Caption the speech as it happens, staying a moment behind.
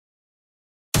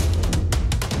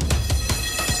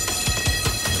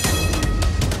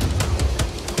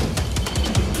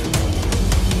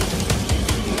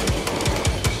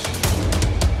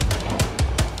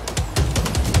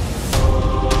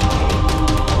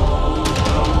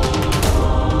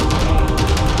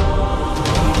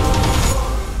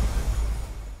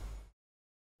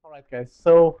guys.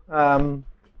 So I'm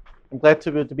glad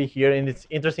to be here, and it's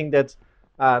interesting that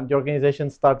the organization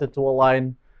started to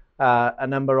align a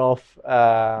number of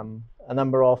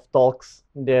talks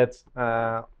that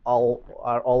are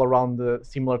all around the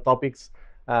similar topics.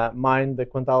 Mine, the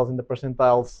quantiles and the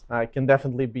percentiles, can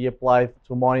definitely be applied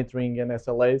to monitoring and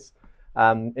SLAs.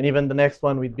 And even the next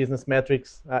one with business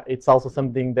metrics, it's also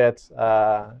something that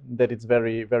it's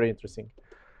very, very interesting.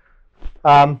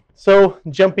 So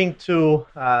jumping to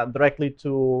directly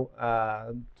to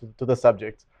the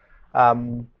subject,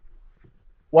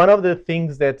 one of the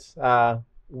things that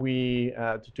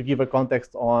to give a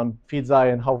context on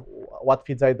Feedzai and what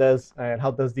Feedzai does and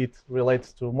how does it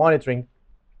relate to monitoring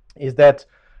is that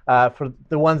for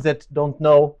the ones that don't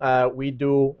know, we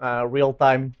do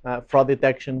real-time fraud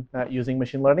detection using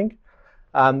machine learning.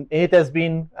 It has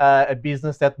been a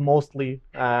business that mostly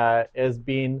has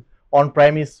been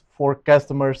on-premise for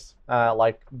customers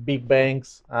like big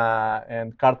banks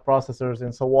and card processors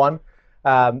and so on,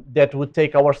 that would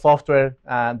take our software,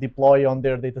 deploy on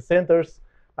their data centers,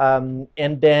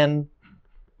 and then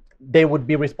they would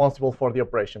be responsible for the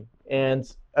operation. And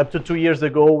up to 2 years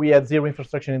ago, we had zero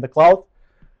infrastructure in the cloud.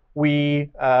 We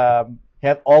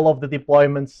had all of the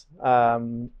deployments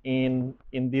in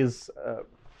these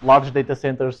large data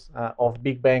centers of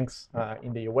big banks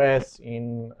in the US,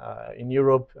 in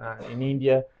Europe, in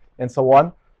India, and so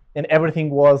on. And everything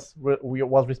was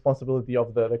responsibility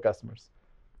of the customers.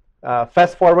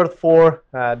 Fast forward for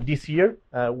this year,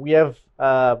 we have,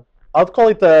 I'd call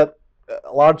it a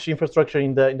large infrastructure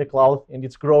in the cloud, and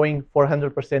it's growing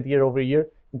 400% year over year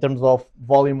in terms of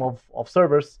volume of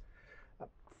servers.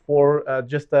 For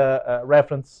just a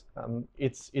reference,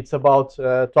 it's about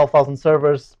 12,000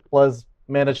 servers plus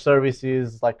managed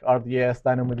services like RDS,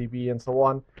 DynamoDB, and so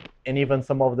on, and even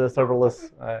some of the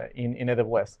serverless in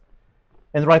AWS.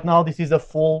 And right now, this is a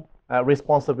full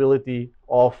responsibility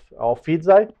of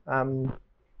Feedzai.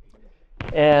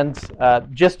 And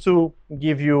just to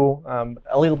give you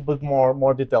a little bit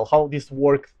more detail, how this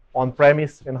works on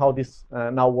premise and how this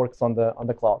now works on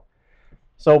the cloud.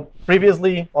 So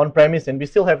previously on premise, and we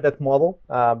still have that model,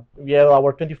 we have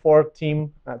our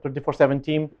 24/7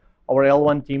 team, our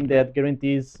L1 team that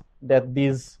guarantees that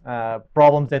these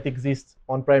problems that exist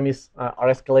on premise are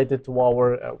escalated to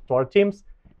our teams,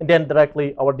 and then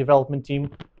directly our development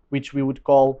team, which we would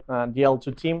call the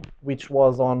L2 team, which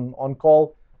was on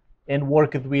call and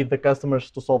worked with the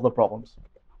customers to solve the problems.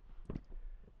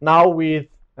 Now with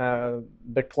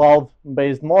the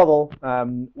cloud-based model,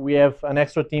 we have an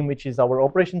extra team, which is our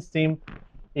operations team.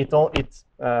 It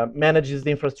manages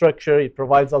the infrastructure, it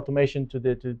provides automation to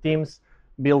the teams,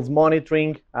 builds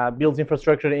monitoring, builds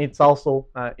infrastructure, and it's also,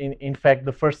 in fact,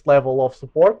 the first level of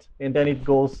support, and then it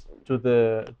goes to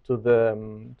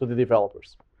the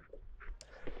developers.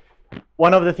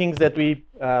 One of the things that we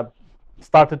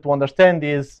started to understand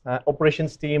is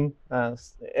operations team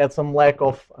had some lack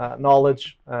of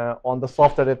knowledge on the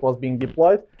software that was being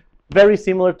deployed. Very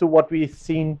similar to what we've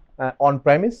seen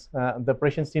on-premise. The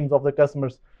operations teams of the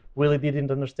customers really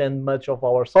didn't understand much of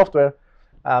our software,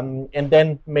 and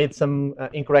then made some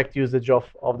incorrect usage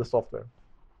of the software.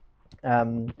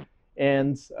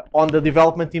 And on the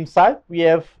development team side, we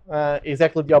have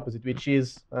exactly the opposite, which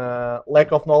is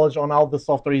lack of knowledge on how the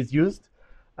software is used,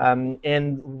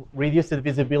 and reduced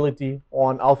visibility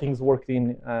on how things work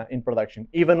in production.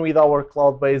 Even with our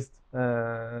cloud-based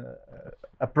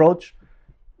approach,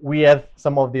 we had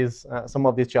some of these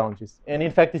challenges. And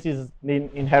in fact, this is the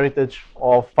inheritance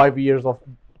of 5 years of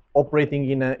operating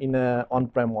in a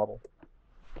on-prem model.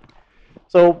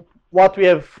 So what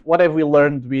have we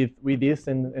learned with this,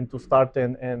 and to start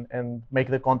and make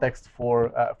the context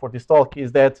for this talk,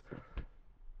 is that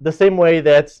the same way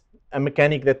that a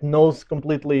mechanic that knows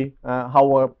completely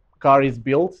how a car is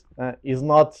built is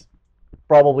not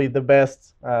probably the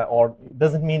best, or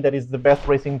doesn't mean that it's the best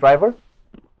racing driver.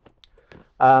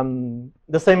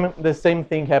 The same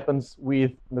thing happens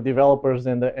with the developers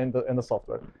and the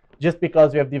software. Just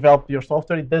because you have developed your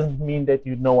software, it doesn't mean that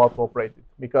you know how to operate it,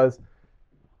 because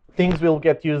things will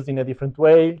get used in a different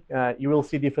way. You will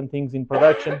see different things in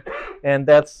production, and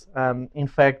that's in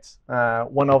fact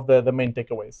one of the main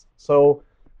takeaways. So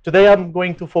today I'm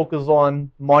going to focus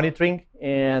on monitoring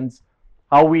and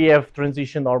how we have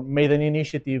transitioned or made an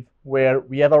initiative where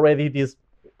we had already this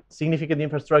significant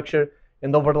infrastructure,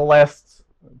 and over the last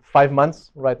 5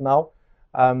 months right now,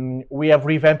 we have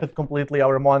revamped completely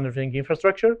our monitoring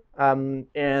infrastructure.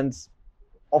 And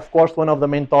of course, one of the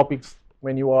main topics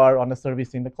when you are on a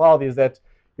service in the cloud is that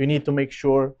you need to make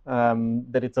sure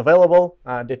that it's available,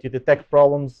 that you detect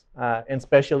problems, and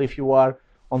especially if you are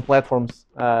on platforms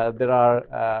that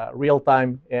are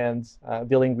real-time and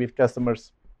dealing with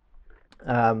customers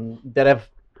that have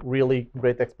really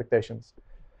great expectations.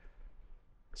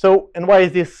 So, and why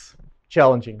is this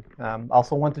challenging?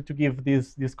 Also wanted to give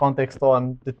this context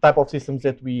on the type of systems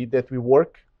that we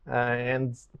work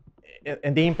and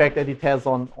the impact that it has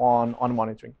on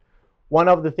monitoring. One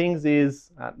of the things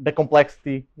is the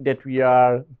complexity that we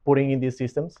are putting in these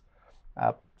systems.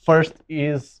 First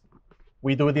is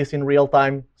we do this in real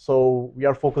time, so we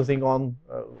are focusing on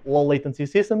low latency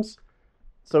systems.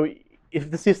 So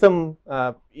if the system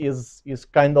is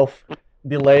kind of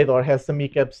delayed or has some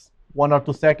hiccups, 1 or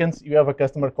 2 seconds, you have a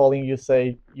customer calling you,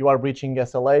 say you are breaching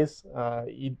SLAs.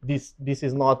 This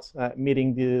is not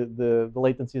meeting the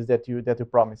latencies that you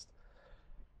promised.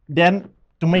 Then,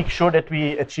 to make sure that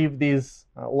we achieve these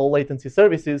low latency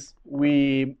services,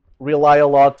 we rely a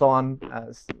lot on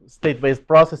state-based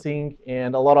processing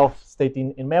and a lot of state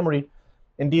in memory.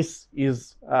 And this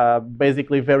is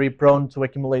basically very prone to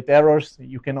accumulate errors.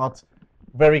 You cannot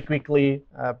very quickly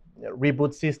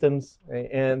reboot systems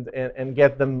and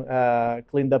get them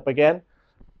cleaned up again.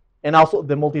 And also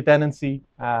the multi-tenancy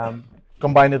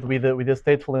combined with the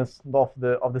statefulness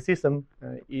of the system,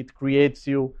 it creates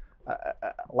you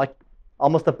like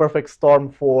almost a perfect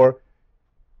storm for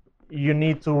you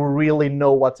need to really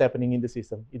know what's happening in the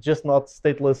system. It's just not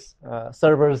stateless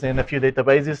servers and a few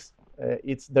databases.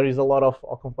 There is a lot of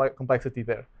complexity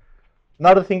there.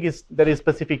 Another thing that is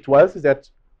specific to us is that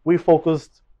we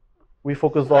focused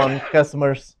on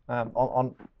customers,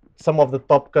 on some of the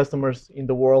top customers in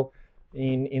the world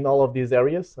in all of these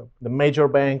areas. So the major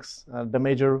banks, the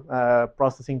major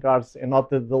processing cards, and not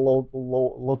the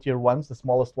low tier ones, the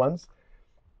smallest ones.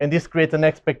 And this creates an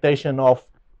expectation of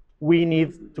we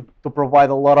need to provide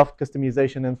a lot of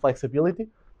customization and flexibility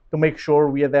to make sure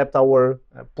we adapt our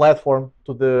platform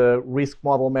to the risk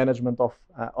model management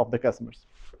of the customers.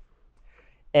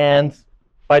 And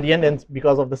by the end, and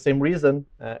because of the same reason,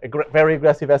 very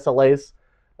aggressive SLAs,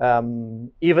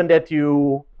 even that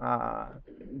you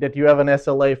have an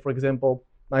SLA, for example,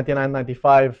 99,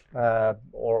 95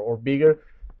 or bigger,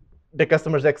 the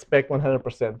customers expect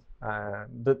 100%.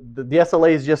 The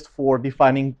SLA is just for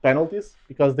defining penalties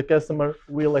because the customer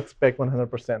will expect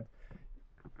 100%.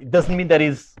 It doesn't mean that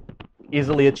is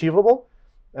easily achievable,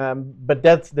 but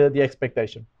that's the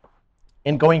expectation.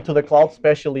 And going to the cloud,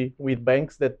 especially with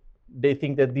banks, that they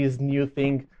think that this new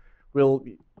thing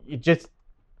it just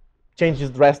changes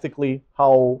drastically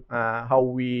how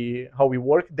we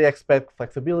work. They expect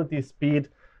flexibility, speed,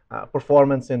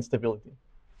 performance, and stability.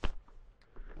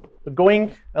 But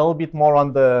going a little bit more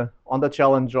on the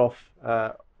challenge of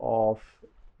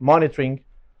monitoring.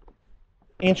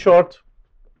 In short,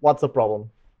 what's the problem?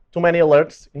 Too many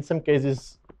alerts. In some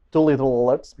cases, too little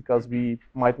alerts because we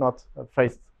might not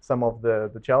face some of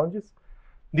the challenges.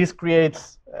 This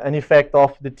creates an effect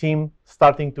of the team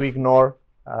starting to ignore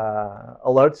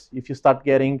alerts. If you start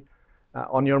getting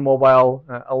on your mobile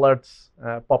alerts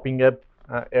popping up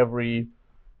every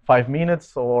 5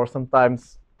 minutes or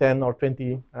sometimes 10 or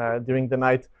 20 during the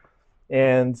night,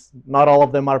 and not all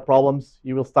of them are problems,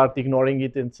 you will start ignoring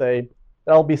it and say,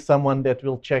 there'll be someone that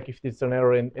will check if it's an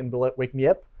error and will wake me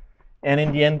up. And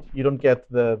in the end, you don't get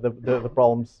the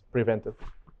problems prevented.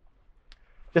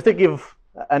 Just to give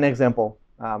an example,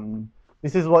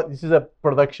 this is a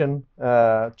production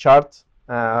chart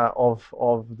of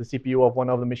the CPU of one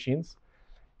of the machines.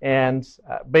 And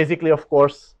basically, of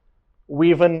course,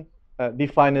 we even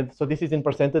define it. So this is in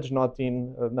percentage, not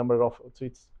in number of. So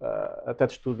it's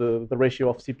attached to the ratio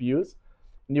of CPUs.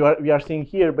 And we are seeing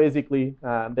here basically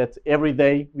that every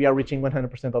day we are reaching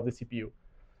 100% of the CPU.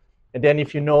 And then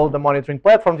if you know the monitoring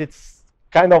platforms, it's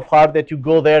kind of hard that you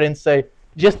go there and say,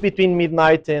 just between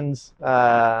midnight and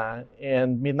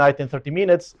midnight and 30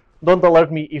 minutes, don't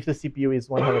alert me if the CPU is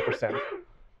 100%.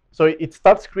 So it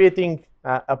starts creating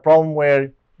a problem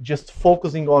where just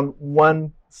focusing on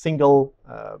one single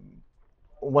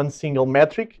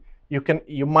metric,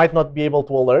 you might not be able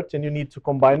to alert, and you need to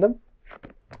combine them.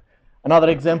 Another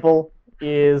example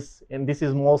is, and this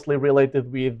is mostly related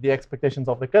with the expectations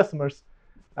of the customers.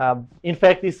 In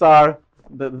fact, these are,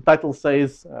 the title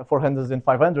says 400s and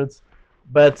 500s,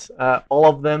 but all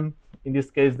of them, in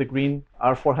this case, the green,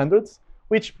 are 400s,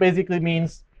 which basically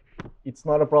means it's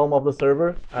not a problem of the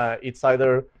server. It's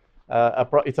either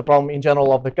it's a problem in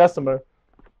general of the customer.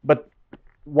 But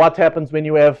what happens when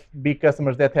you have big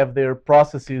customers that have their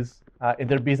processes and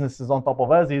their businesses on top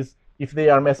of us is if they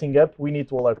are messing up, we need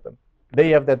to alert them. They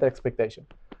have that expectation.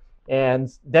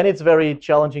 And then it's very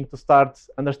challenging to start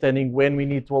understanding when we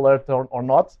need to alert or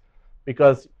not,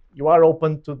 because you are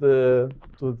open to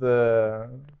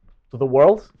the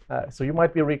world. So you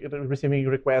might be receiving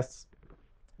requests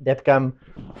that come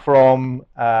from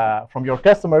your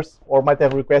customers, or might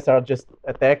have requests that are just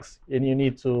attacks, and you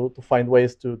need to find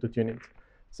ways to tune it.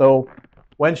 So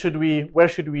where should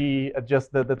we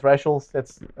adjust the thresholds?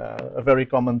 That's a very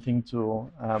common thing to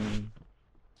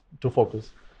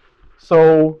focus.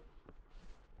 So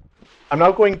I'm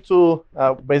now going to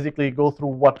basically go through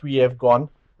what we have gone,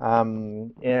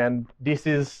 and this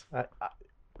is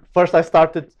first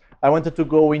I wanted to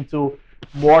go into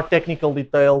more technical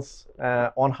details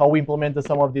on how we implemented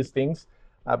some of these things,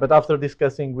 but after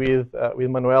discussing with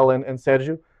Manuel and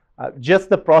Sergio, just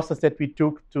the process that we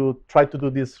took to try to do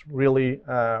this really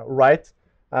right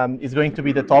is going to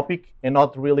be the topic, and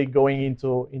not really going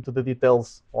into the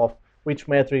details of which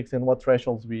metrics and what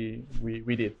thresholds we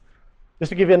did. Just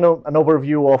to give you an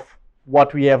overview of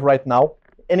what we have right now,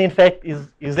 and in fact is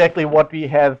exactly what we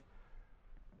had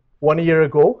 1 year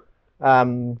ago.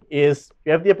 Is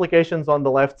you have the applications on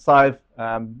the left side,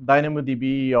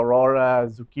 DynamoDB, Aurora,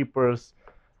 Zookeepers,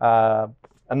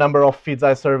 a number of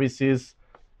Feedzai services,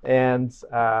 and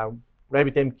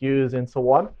RabbitMQs, and so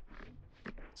on.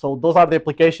 So those are the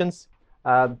applications.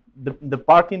 The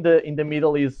part in the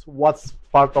middle is what's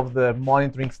part of the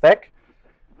monitoring stack.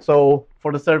 So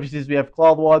for the services, we have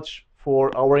CloudWatch.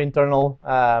 For our internal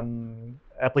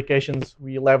applications,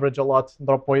 we leverage a lot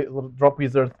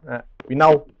Dropwizard. We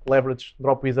now leverage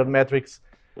Dropwizard metrics.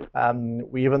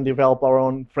 We even develop our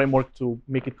own framework to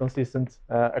make it consistent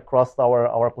across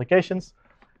our applications.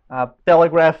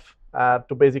 Telegraf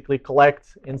to basically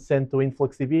collect and send to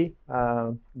InfluxDB.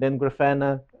 Then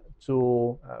Grafana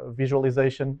to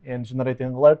visualization and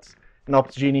generating alerts. And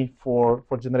OpsGenie for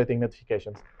generating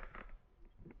notifications.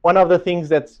 One of the things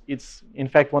that it's, in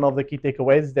fact, one of the key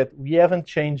takeaways is that we haven't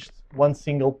changed one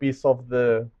single piece of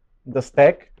the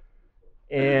stack,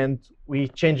 and we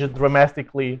changed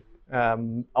dramatically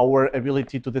our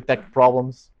ability to detect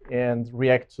problems and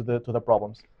react to the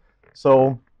problems.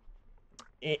 So,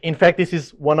 in fact, this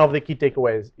is one of the key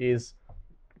takeaways. Is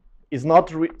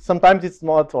not sometimes it's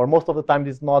not, or most of the time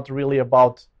it's not really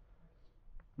about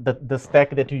the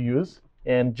stack that you use,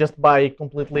 and just by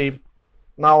completely.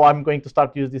 Now I'm going to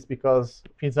start to use this because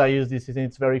Feedzai use this and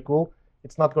it's very cool.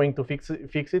 It's not going to fix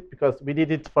it because we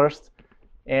did it first,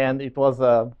 and it was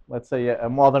let's say a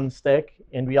modern stack,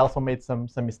 and we also made some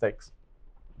mistakes.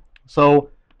 So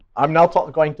I'm now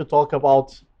going to talk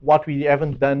about what we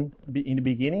haven't done in the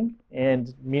beginning,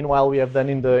 and meanwhile we have done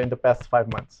in the past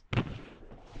 5 months.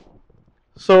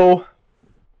 So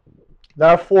there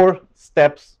are 4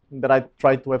 steps that I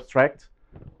tried to abstract.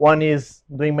 One is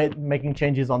making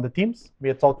changes on the teams. We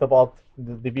had talked about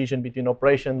the division between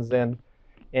operations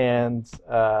and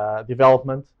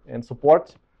development and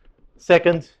support.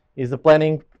 Second is the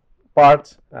planning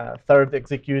part. Third,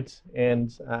 execute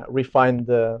and refine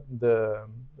the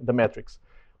metrics.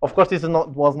 Of course, this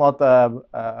was not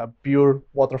a pure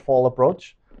waterfall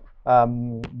approach,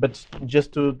 but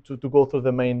just to go through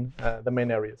the main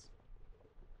areas.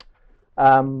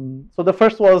 So the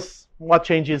first was what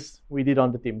changes we did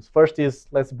on the teams. First is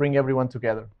let's bring everyone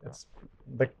together. That's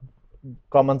the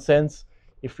common sense.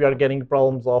 If we are getting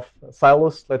problems of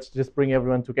silos, let's just bring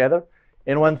everyone together.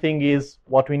 And one thing is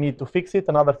what we need to fix it.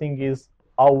 Another thing is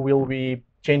how will we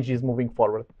change this moving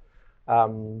forward.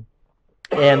 And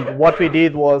what we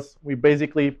did was we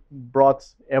basically brought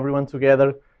everyone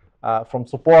together from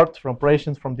support, from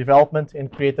operations, from development,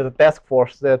 and created a task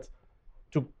force that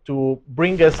to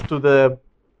bring us to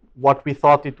what we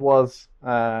thought it was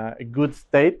a good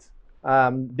state.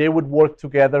 They would work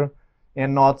together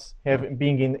and not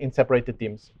being in separated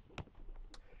teams.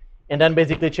 And then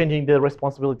basically changing the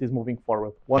responsibilities moving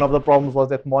forward. One of the problems was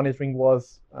that monitoring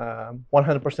was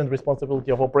 100%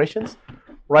 responsibility of operations.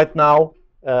 Right now,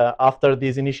 after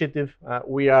this initiative,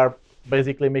 we are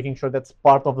basically making sure that's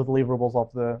part of the deliverables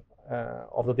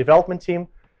of the development team.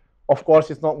 Of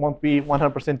course, won't be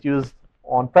 100% used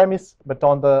on premise, but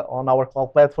on our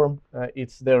cloud platform,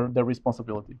 it's their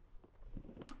responsibility.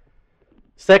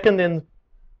 Second, and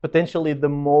potentially the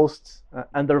most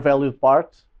undervalued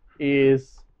part,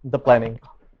 is the planning.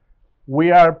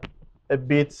 We are a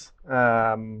bit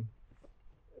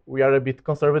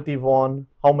conservative on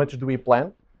how much do we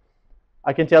plan.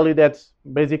 I can tell you that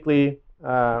basically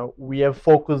we have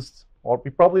focused, or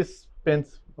we probably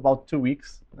spent about 2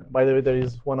 weeks. By the way, there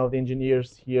is one of the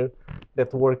engineers here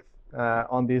that worked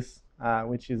on this,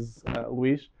 which is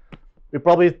Luis. We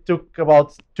probably took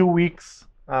about 2 weeks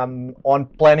on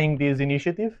planning this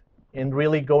initiative and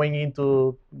really going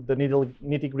into the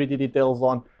nitty-gritty details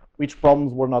on which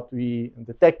problems were not we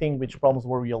detecting, which problems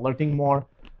were we alerting more.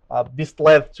 This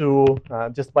led to,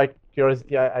 just by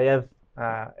curiosity, I have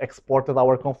exported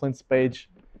our Confluence page,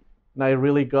 and I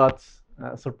really got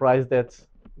surprised that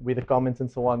with the comments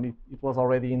and so on, it was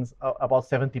already in about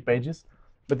 70 pages.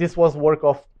 But this was work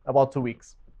of about 2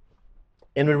 weeks.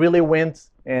 And we really went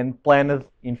and planned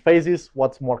in phases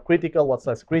what's more critical, what's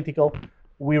less critical.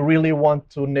 We really want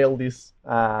to nail this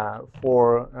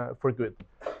for good.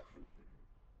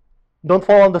 Don't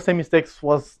fall on the same mistakes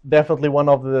was definitely one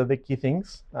of the key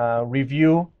things.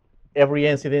 Review every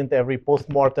incident, every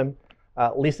post-mortem.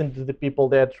 Listen to the people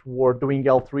that were doing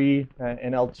L3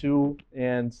 and L2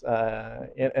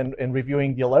 and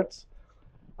reviewing the alerts.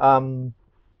 And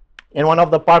one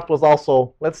of the part was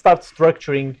also, let's start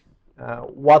structuring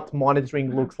what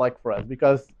monitoring looks like for us,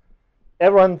 because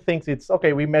everyone thinks it's,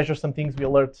 okay, we measure some things, we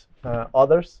alert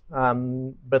others,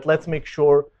 but let's make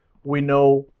sure we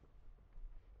know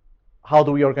how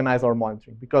do we organize our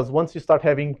monitoring. Because once you start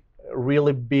having a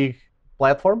really big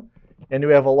platform and you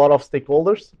have a lot of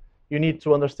stakeholders, you need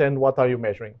to understand what are you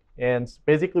measuring. And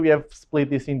basically we have split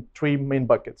this in 3 main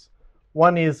buckets.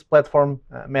 One is platform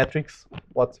metrics,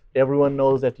 what everyone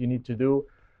knows that you need to do.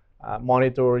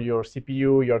 Monitor your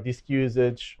CPU, your disk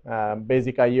usage,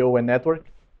 basic I/O and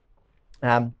network.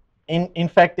 In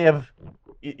fact,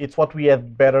 it's what we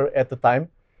had better at the time.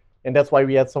 And that's why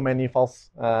we had so many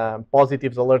false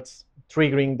positives alerts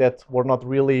triggering that were not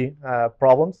really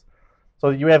problems. So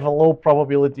you have a low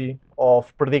probability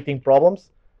of predicting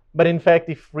problems. But in fact,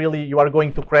 if really you are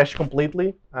going to crash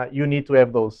completely, you need to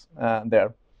have those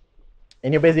there.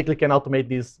 And you basically can automate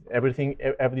everything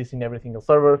in every single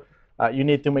server. You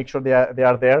need to make sure they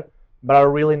are there, but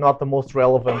are really not the most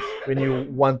relevant when you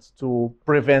want to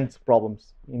prevent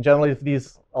problems. In general, if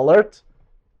these alert,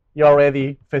 you're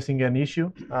already facing an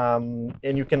issue,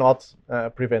 and you cannot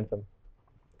prevent them.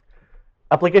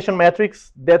 Application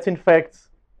metrics, that's in fact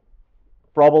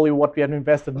probably what we have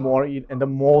invested more in, and the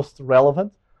most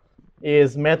relevant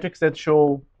is metrics that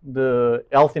show the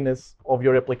healthiness of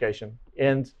your application.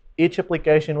 And each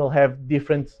application will have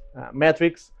different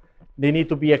metrics. They need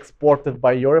to be exported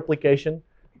by your application.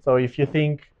 So if you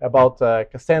think about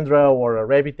Cassandra or a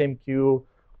RabbitMQ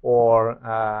or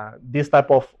this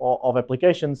type of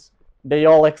applications, they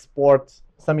all export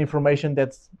some information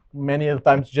that's many of the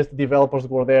times just developers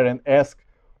go there and ask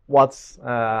what's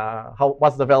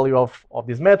the value of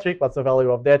this metric, what's the value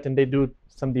of that, and they do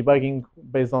some debugging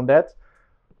based on that.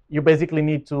 You basically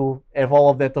need to have all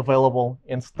of that available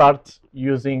and start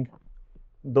using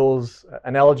those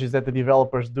analogies that the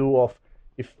developers do of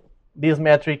if this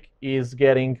metric is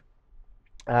getting,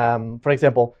 for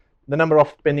example, the number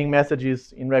of pending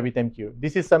messages in RabbitMQ.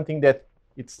 This is something that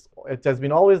it has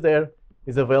been always there,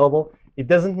 is available. It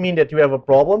doesn't mean that you have a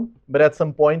problem, but at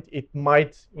some point it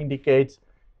might indicate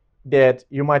that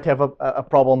you might have a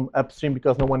problem upstream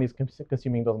because no one is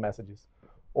consuming those messages.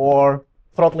 Or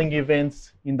throttling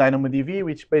events in DynamoDB,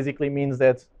 which basically means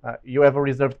that you have a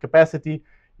reserved capacity,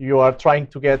 you are trying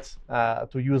to get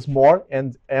to use more,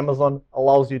 and Amazon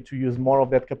allows you to use more of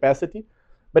that capacity.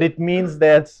 But it means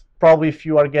that probably if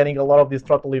you are getting a lot of these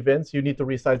throttle events, you need to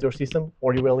resize your system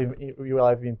or you will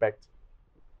have impact.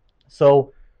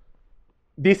 So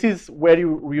this is where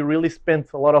we really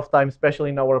spent a lot of time, especially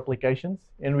in our applications,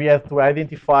 and we had to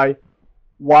identify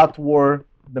what were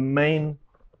the main,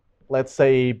 let's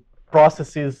say,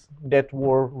 processes that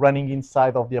were running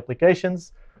inside of the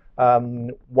applications,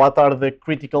 what are the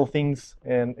critical things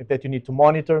and that you need to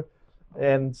monitor,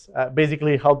 and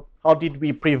basically how did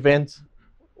we prevent,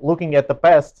 looking at the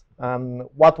past,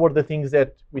 what were the things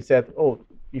that we said, oh,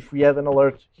 if we had an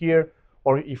alert here,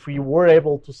 or if we were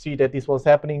able to see that this was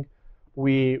happening,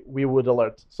 we would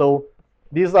alert. So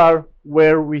these are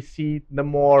where we see the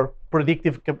more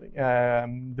predictive,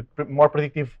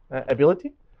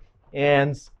 ability,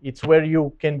 and it's where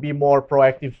you can be more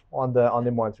proactive on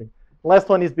the monitoring. Last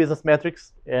one is business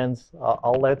metrics, and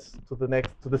I'll let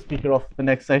to the speaker of the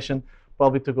next session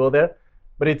probably to go there.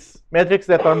 But it's metrics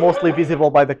that are mostly visible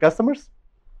by the customers.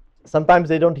 Sometimes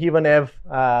they don't even have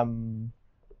a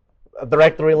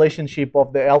direct relationship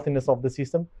of the healthiness of the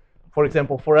system. For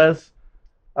example, for us,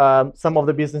 some of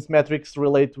the business metrics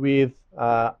relate with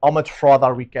how much fraud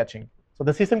are we catching. So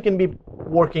the system can be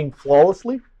working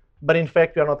flawlessly, but in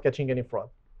fact, we are not catching any fraud.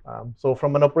 So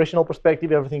from an operational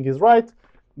perspective, everything is right.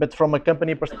 But from a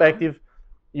company perspective,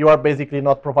 you are basically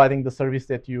not providing the service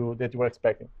that you were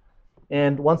expecting.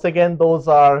 And once again, those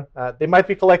are, they might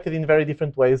be collected in very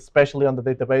different ways, especially on the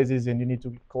databases, and you need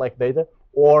to collect data,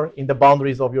 or in the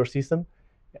boundaries of your system,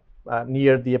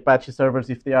 near the Apache servers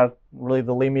if they are really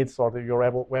the limits, or your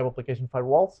web application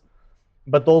firewalls.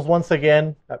 But those, once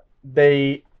again,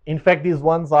 in fact, these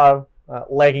ones are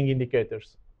lagging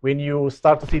indicators. When you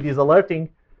start to see this alerting,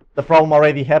 the problem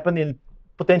already happened, and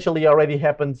potentially already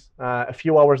happened a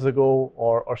few hours ago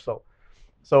or so.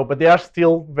 But they are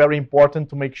still very important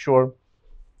to make sure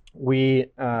we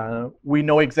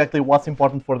know exactly what's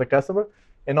important for the customer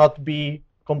and not be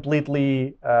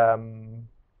completely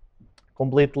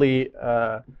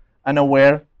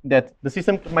unaware that the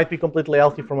system might be completely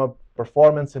healthy from a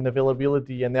performance and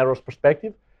availability and errors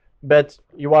perspective, but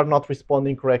you are not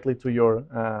responding correctly to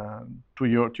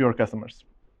your customers.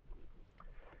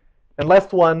 And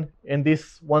last one, and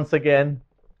this once again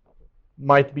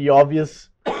might be obvious,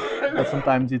 but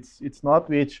sometimes it's not,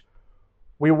 which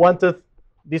we wanted.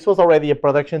 This was already a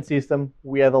production system.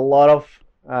 We had a lot of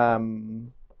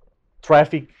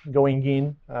traffic going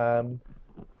in,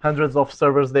 hundreds of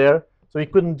servers there. So we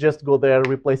couldn't just go there,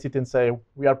 replace it, and say,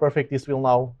 we are perfect. This will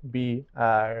now be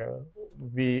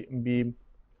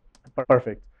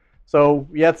perfect. So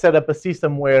we had set up a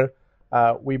system where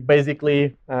we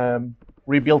basically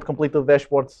rebuilt completed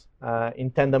dashboards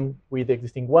in tandem with the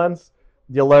existing ones.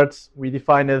 The alerts, we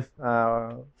defined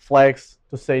flags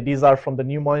to say these are from the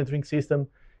new monitoring system,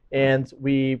 and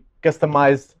we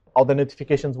customized how the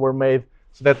notifications were made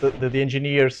so that the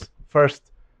engineers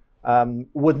first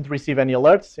wouldn't receive any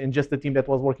alerts, and just the team that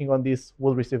was working on this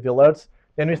would receive the alerts.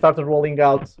 Then we started rolling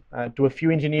out to a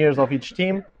few engineers of each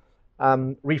team,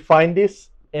 refined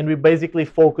this, and we basically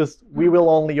focused, we will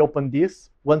only open this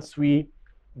once we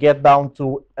get down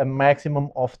to a maximum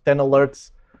of 10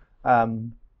 alerts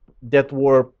that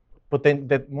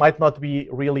might not be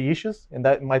really issues, and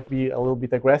that might be a little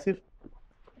bit aggressive,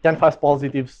 10 false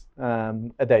positives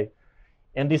a day.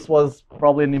 And this was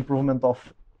probably an improvement of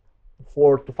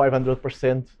 400% to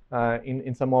 500%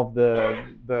 in some of the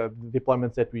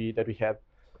deployments that we had.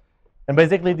 And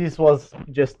basically, this was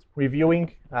just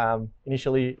reviewing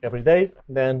initially every day,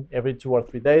 then every 2 or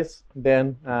 3 days,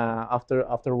 then after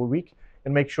a week,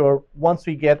 and make sure once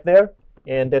we get there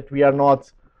and that we are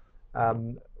not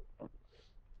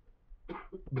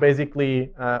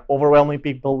basically overwhelming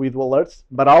people with alerts,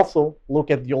 but also look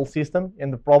at the old system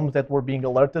and the problems that were being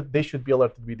alerted, they should be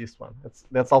alerted with this one.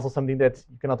 That's also something that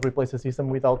you cannot replace a system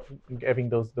without having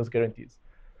those guarantees.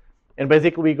 And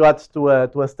basically, we got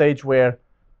to a stage where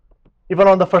even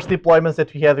on the first deployments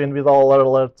that we had in with all our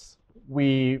alerts,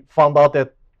 we found out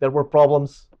that there were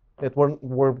problems that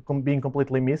were being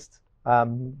completely missed,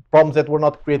 problems that were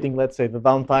not creating, let's say, the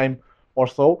downtime or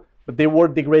so, but they were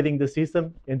degrading the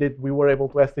system, and that we were able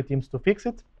to ask the teams to fix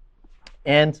it.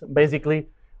 And basically,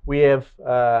 we have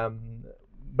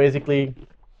basically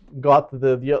got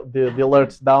the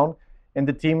alerts down, and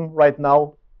the team right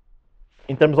now,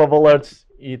 in terms of alerts,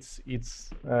 it's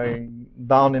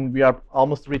down, and we are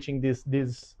almost reaching this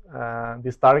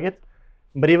target.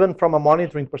 But even from a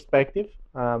monitoring perspective,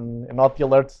 and not the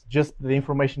alerts, just the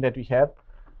information that we had,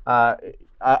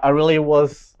 I really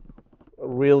was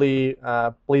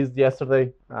pleased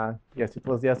yesterday. Yes, it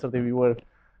was yesterday. We were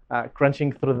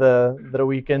crunching through the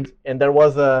weekend, and there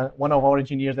was one of our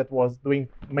engineers that was doing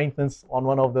maintenance on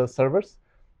one of the servers,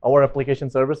 our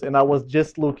application servers, and I was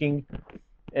just looking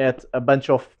at a bunch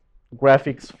of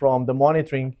graphics from the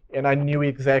monitoring, and I knew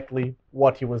exactly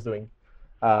what he was doing.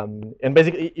 And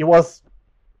basically, he was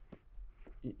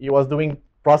doing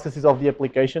processes of the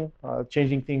application,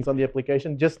 changing things on the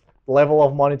application. Just the level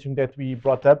of monitoring that we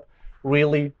brought up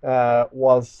really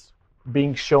was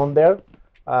being shown there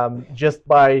just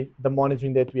by the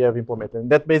monitoring that we have implemented. And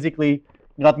that basically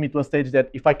got me to a stage that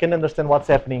if I can understand what's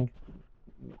happening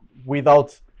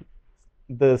without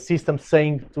the system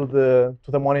saying to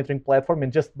the monitoring platform,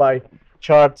 and just by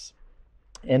charts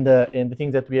and the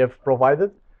things that we have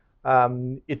provided,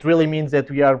 it really means that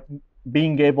we are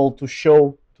being able to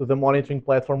show to the monitoring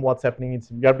platform what's happening.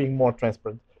 We are being more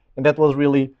transparent, and that was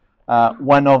really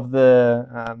one of the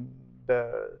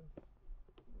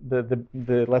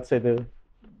let's say the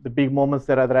big moments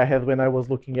that I had when I was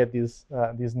looking at this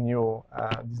new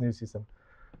system.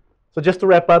 So just to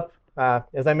wrap up,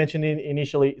 as I mentioned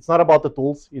initially, it's not about the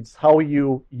tools, it's how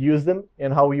you use them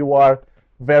and how you are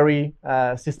very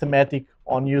systematic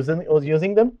on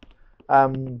using them.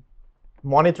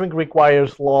 Monitoring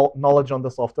requires knowledge on the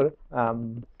software.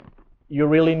 You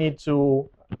really need to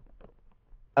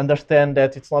understand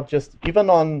that it's not just, even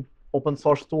on open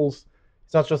source tools,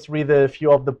 it's not just read a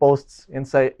few of the posts and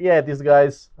say, yeah, these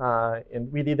guys,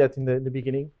 and we did that in the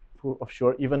beginning, of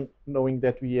sure, even knowing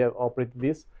that we have operated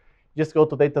this. Just go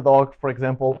to Datadog, for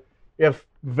example. You have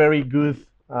very good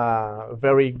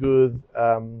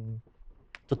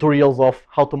tutorials of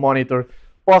how to monitor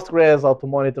Postgres, how to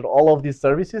monitor all of these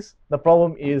services. The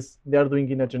problem is they're doing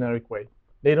it in a generic way.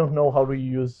 They don't know how to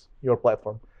use your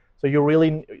platform. So you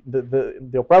really,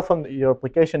 the platform, your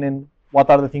application, and what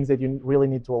are the things that you really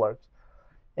need to alert.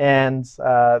 And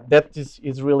that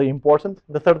is really important.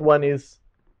 The third one is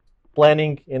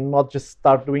planning and not just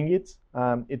start doing it.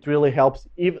 It really helps,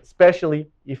 especially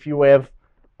if you have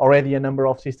already a number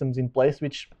of systems in place,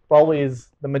 which probably is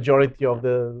the majority of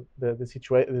the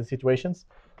situations.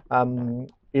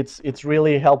 It's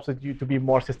really helps you to be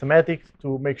more systematic,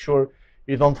 to make sure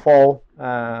you don't fall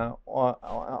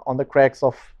on the cracks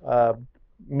of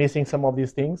missing some of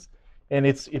these things, and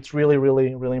it's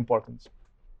really important.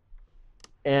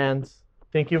 And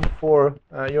thank you for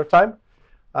your time.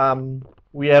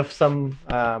 We have some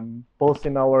posts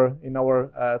in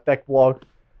our tech blog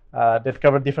that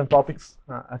cover different topics.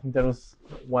 I think there was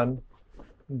one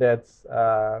that's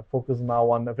focused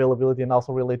now on availability and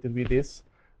also related with this.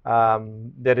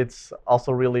 That it's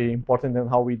also really important in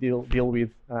how we deal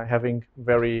with having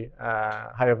very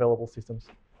high available systems.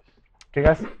 Okay,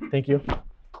 guys, thank you.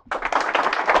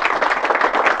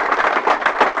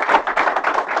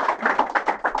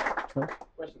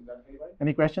 Questions? Anybody?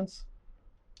 Any questions?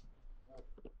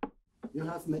 You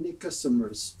have many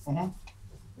customers.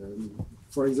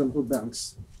 For example,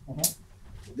 banks.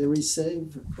 They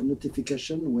receive a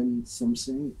notification when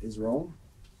something is wrong,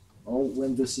 or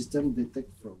when the system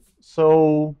detects fraud.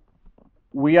 So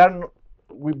we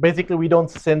basically don't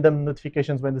send them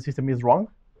notifications when the system is wrong.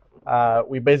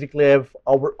 We basically have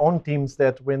our own teams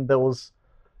that when those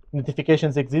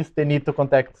notifications exist, they need to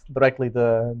contact directly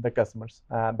the customers.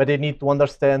 But they need to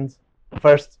understand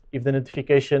first if the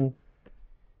notification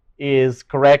is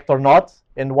correct or not,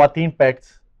 and what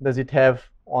impact does it have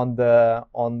on the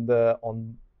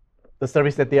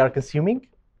service that they are consuming.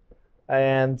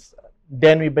 And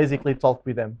then we basically talk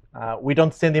with them. We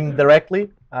don't send them directly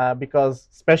because,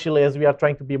 especially as we are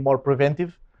trying to be more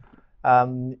preventive,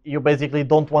 you basically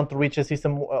don't want to reach a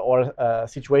system or a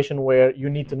situation where you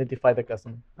need to notify the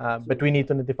customer, but we need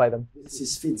to notify them. This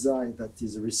is Feedzai that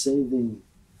is receiving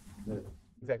the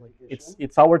exactly.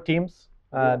 It's our teams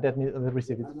that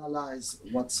receive it. Analyze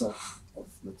what sort of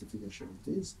notification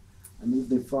it is, and if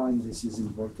they find this is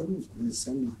important, they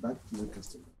send it back to the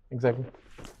customer. Exactly.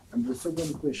 And the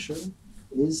second question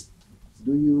is,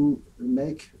 do you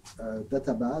make a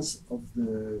database of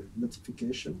the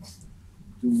notifications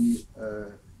to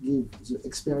give the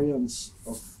experience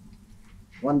of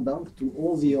one bank to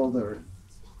all the other,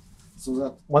 so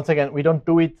that once again, we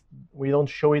don't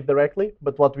show it directly,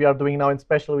 but what we are doing now, and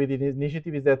especially with this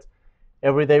initiative, is that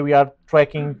every day we are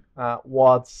tracking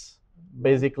what's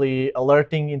basically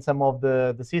alerting in some of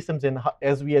the systems, and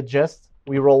as we adjust,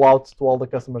 we roll out to all the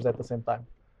customers at the same time.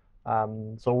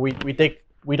 So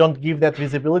we don't give that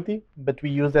visibility, but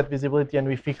we use that visibility and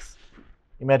we fix.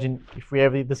 Imagine if we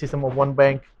have the system of one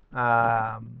bank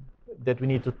that we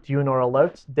need to tune or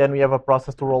alert, then we have a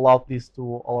process to roll out this to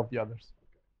all of the others.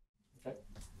 Okay.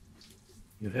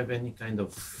 You have any kind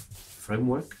of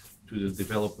framework to the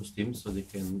developers team so they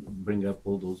can bring up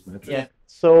all those metrics? Yeah.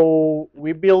 So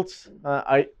we built.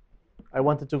 I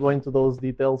wanted to go into those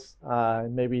details.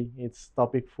 Maybe it's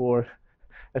topic for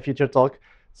a future talk.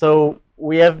 So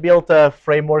we have built a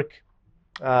framework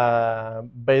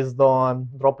based on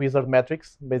drop wizard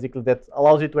metrics, basically that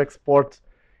allows you to export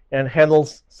and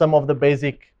handles some of the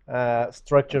basic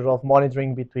structure of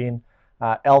monitoring between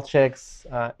health checks,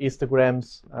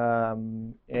 histograms,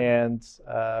 and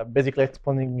basically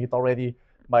exporting it already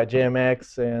by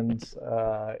JMX and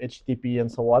HTTP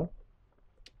and so on.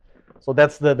 So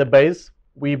that's the base.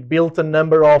 We built a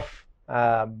number of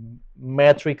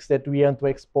metrics that we want to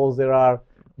expose that are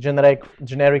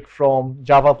generic from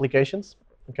Java applications.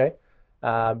 Okay,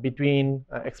 between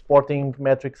exporting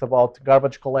metrics about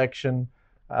garbage collection,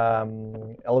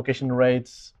 allocation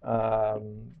rates,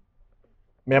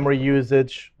 memory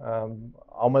usage,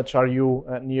 how much are you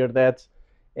near that,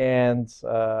 and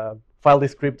file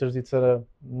descriptors. It's a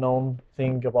known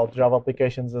thing about Java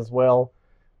applications as well.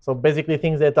 So basically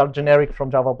things that are generic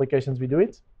from Java applications, we do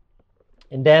it.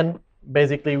 And then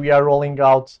basically we are rolling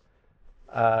out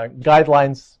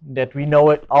guidelines that we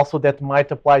know also that might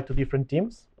apply to different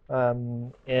teams.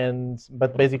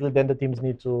 But basically then the teams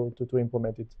need to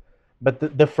implement it. But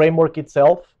the framework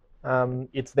itself,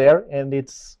 it's there and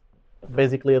it's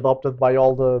basically adopted by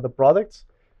all the products.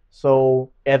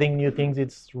 So adding new things,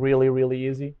 it's really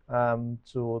easy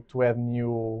to add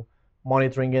new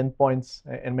monitoring endpoints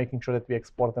and making sure that we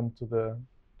export them to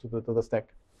the stack.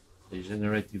 They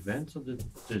generate events or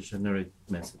they generate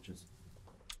messages?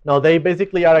 No, they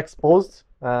basically are exposed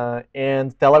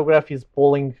and Telegraf is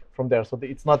pulling from there. So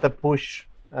it's not a push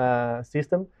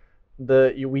system.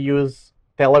 We use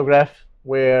Telegraf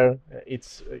where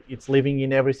it's living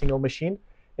in every single machine,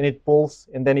 and it pulls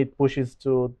and then it pushes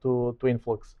to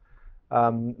Influx.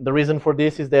 The reason for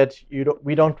this is that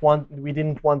we didn't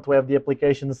want to have the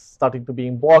applications starting to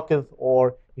being blocked,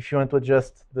 or if you want to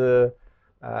adjust the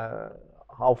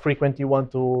how frequent you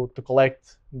want to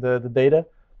collect the data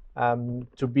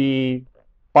to be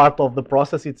part of the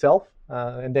process itself.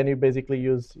 And then you basically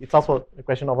use, it's also a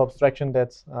question of abstraction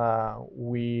that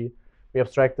we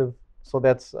abstracted. So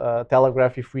that's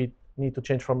Telegraf. If we need to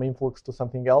change from Influx to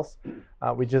something else,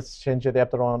 we just change the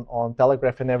adapter on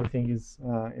Telegraf, and everything is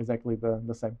exactly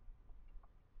the same.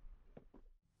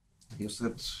 You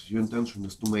said your intention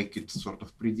is to make it sort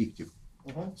of predictive.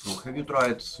 So have you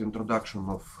tried introduction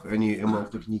of any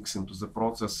ML techniques into the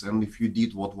process, and if you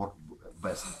did, what worked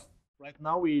best? Right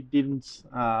now, we didn't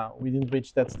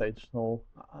reach that stage. So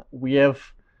we have,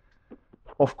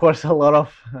 of course, a lot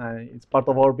of. It's part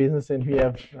of our business, and we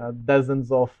have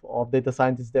dozens of data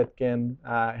scientists that can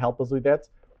help us with that.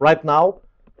 Right now,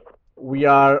 we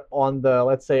are on the,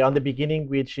 let's say, on the beginning,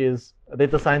 which is a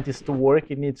data scientist to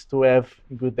work. It needs to have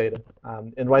good data,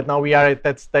 and right now we are at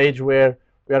that stage where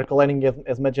we are collecting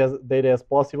as much data as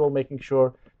possible, making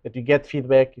sure that you get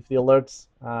feedback if the alerts,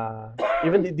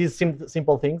 even these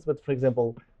simple things. But for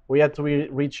example, we had to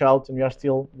reach out, and we are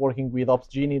still working with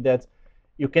OpsGenie, that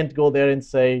you can't go there and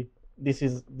say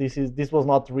this was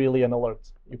not really an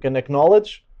alert. You can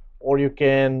acknowledge, or you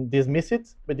can dismiss it,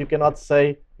 but you cannot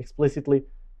say explicitly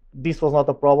this was not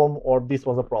a problem or this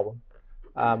was a problem.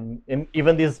 And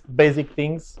even these basic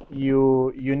things,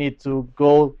 you need to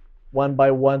go one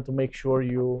by one to make sure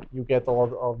you get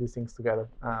all of these things together.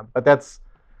 But that's,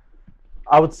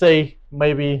 I would say,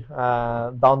 maybe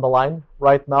down the line.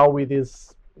 Right now, with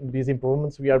these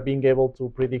improvements, we are being able to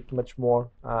predict much more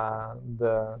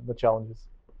the challenges.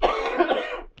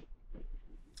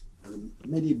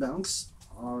 Many banks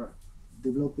are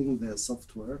developing their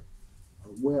software.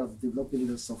 We are developing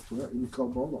the software in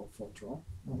COBOL or Fortran,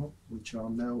 which are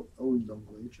now old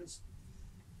languages.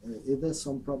 Is there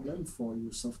some problem for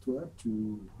your software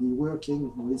to be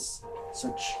working with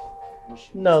such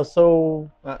machines? No,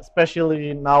 so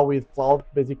especially now with cloud,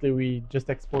 basically we just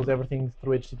expose everything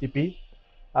through HTTP.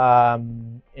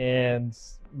 And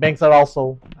banks are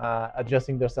also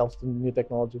adjusting themselves to new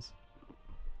technologies.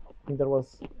 I think there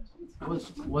was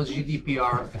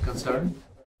GDPR a concern?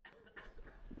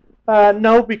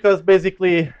 No, because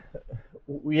basically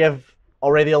we have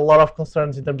already a lot of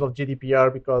concerns in terms of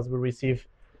GDPR, because we receive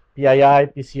PII,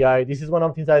 PCI. This is one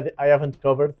of the things I haven't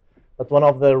covered, but one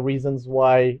of the reasons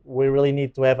why we really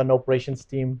need to have an operations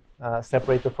team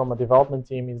separated from a development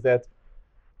team is that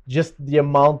just the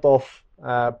amount of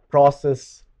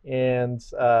process and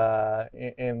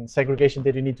segregation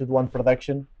that you need to do on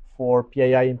production for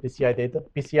PII and PCI data.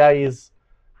 PCI is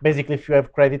basically if you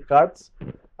have credit cards.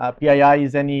 PII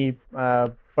is any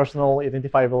personal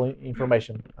identifiable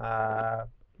information,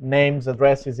 names,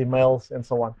 addresses, emails, and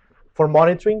so on. For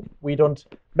monitoring, we don't,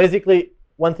 basically,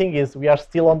 one thing is we are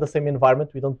still on the same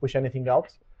environment. We don't push anything out.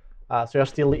 So we are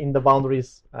still in the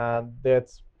boundaries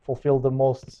that fulfill the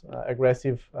most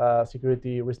aggressive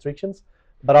security restrictions.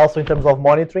 But also in terms of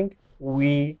monitoring,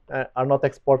 we are not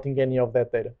exporting any of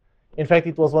that data. In fact,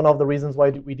 it was one of the reasons why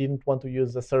we didn't want to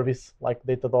use a service like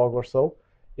Datadog or so,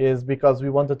 is because we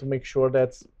wanted to make sure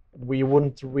that we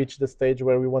wouldn't reach the stage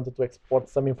where we wanted to export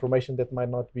some information that might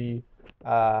not be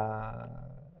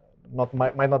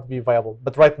might not be viable.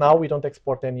 But right now we don't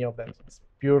export any of that. It's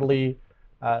purely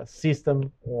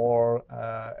system or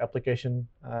application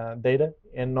data,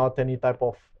 and not any type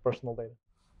of personal data.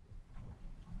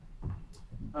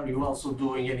 Are you also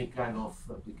doing any kind of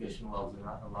application log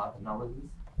analysis?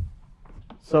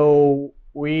 So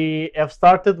we have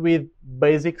started with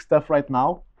basic stuff right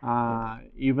now,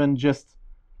 even just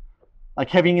like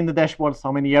having in the dashboards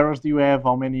how many errors do you have,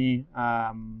 how many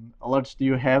alerts do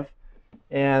you have,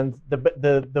 and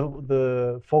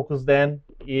the focus then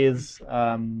is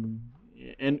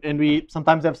and we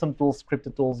sometimes have some tools,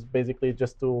 scripted tools, basically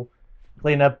just to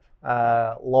clean up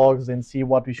logs and see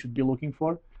what we should be looking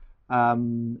for.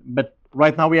 But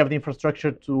right now we have the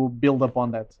infrastructure to build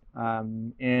upon that,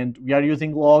 and we are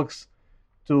using logs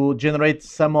to generate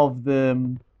some of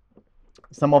the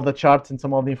charts and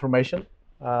some of the information.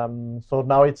 So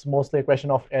now it's mostly a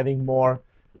question of adding more,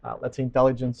 let's say,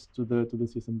 intelligence to the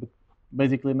system. But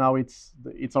basically now it's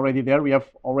already there. We have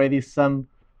already some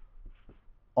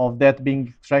of that being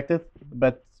extracted,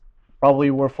 but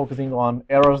probably we're focusing on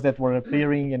errors that were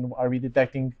appearing and are we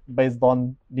detecting based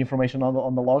on the information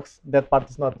on the logs. That part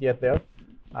is not yet there,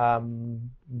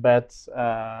 but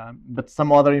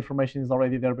some other information is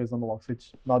already there based on the logs.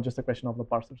 It's not just a question of the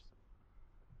parsers.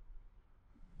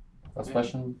 Last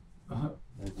question.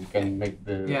 You can make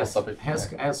the Yes. topic.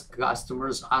 Has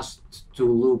customers asked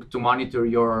to monitor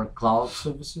your cloud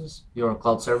services, your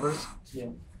cloud servers? Yeah.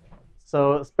 So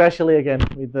especially again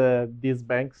with these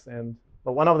banks, and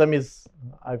one of them is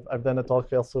I've done a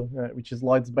talk also, which is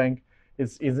Lloyd's Bank.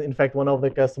 Is in fact one of the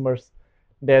customers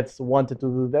that wanted to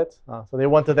do that. So they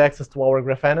wanted access to our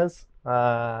Grafanas,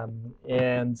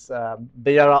 and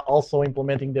they are also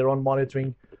implementing their own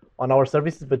monitoring on our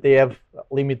services, but they have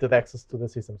limited access to the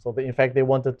system. So in fact, they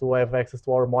wanted to have access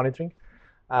to our monitoring.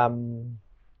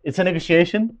 It's a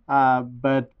negotiation,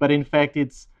 but in fact,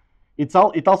 it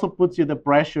also puts you the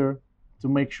pressure to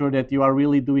make sure that you are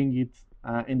really doing it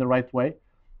in the right way.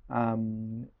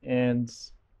 And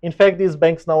in fact, these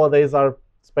banks nowadays are,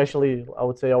 especially I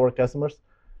would say our customers,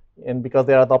 and because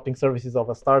they are adopting services of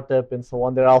a startup and so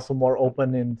on, they're also more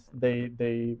open, and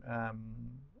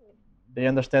they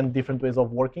understand different ways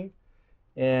of working.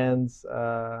 And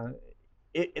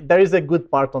there is a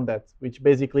good part on that, which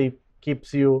basically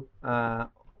keeps you,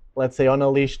 let's say, on a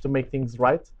leash to make things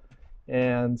right,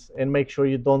 and make sure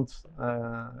you don't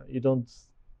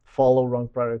follow wrong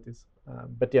priorities.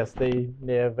 But yes, they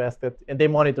have asked it, and they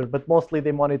monitor, but mostly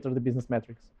they monitor the business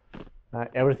metrics.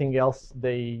 Everything else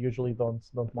they usually don't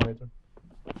monitor.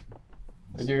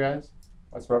 Thank you guys.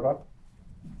 Let's wrap up.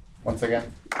 Once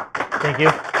again. Thank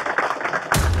you.